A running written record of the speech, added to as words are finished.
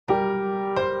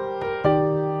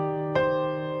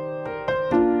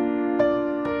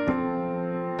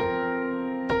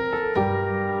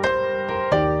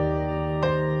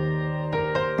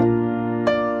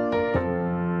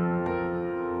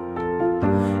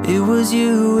It was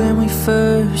you when we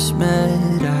first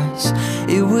met eyes.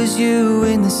 It was you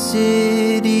in the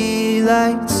city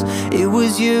lights. It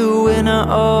was you when I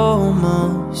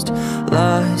almost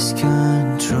lost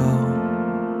control.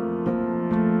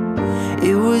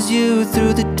 It was you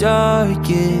through the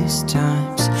darkest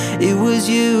times. It was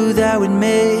you that would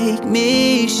make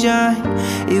me shine.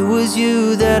 It was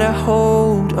you that I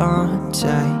hold on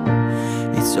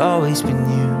tight. It's always been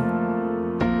you.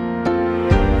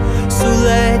 So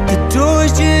let the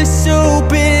doors just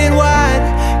open wide,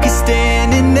 'cause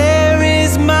standing there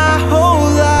is my whole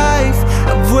life.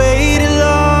 I've waited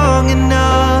long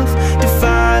enough to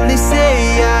finally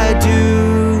say I do.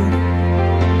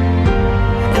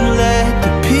 And let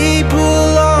the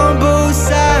people on both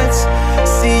sides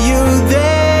see you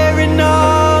there in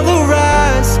all the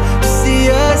rise. To see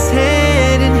us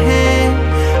hand in hand,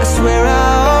 I swear I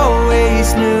always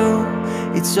knew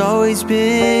it's always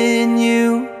been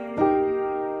you.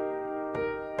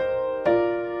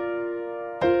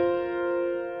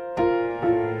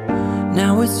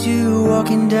 Now it's you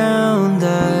walking down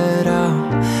that aisle.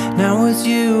 Now it's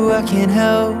you, I can't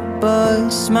help but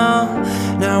smile.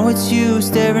 Now it's you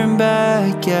staring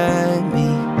back at me,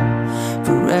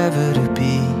 forever to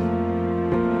be.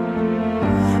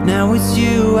 Now it's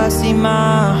you, I see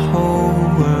my whole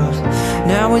world.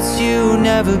 Now it's you,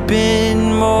 never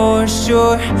been more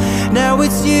sure. Now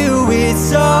it's you,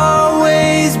 it's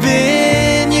always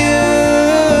been you.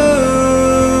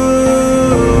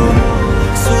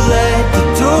 So let the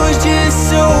doors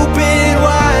just open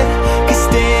wide, 'cause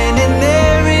standing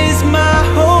there is my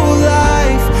whole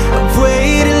life. I've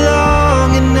waited long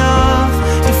enough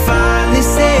to finally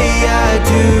say I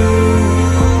do.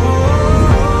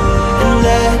 And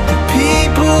let the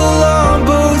people on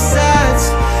both sides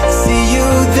see you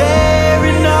there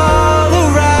in all the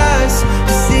rise.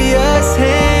 To see us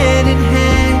hand in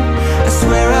hand, I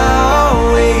swear I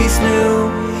always knew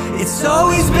it's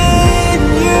always been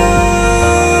you.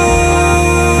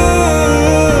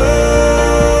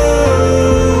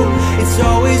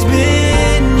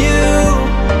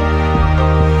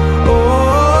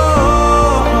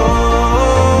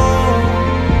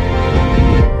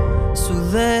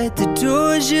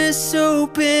 Just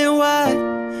open wide,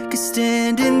 'cause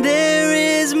standing there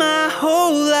is my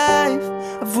whole life.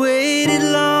 I've waited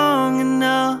long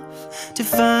enough to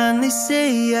finally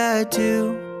say I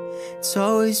do. It's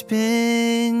always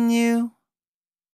been you.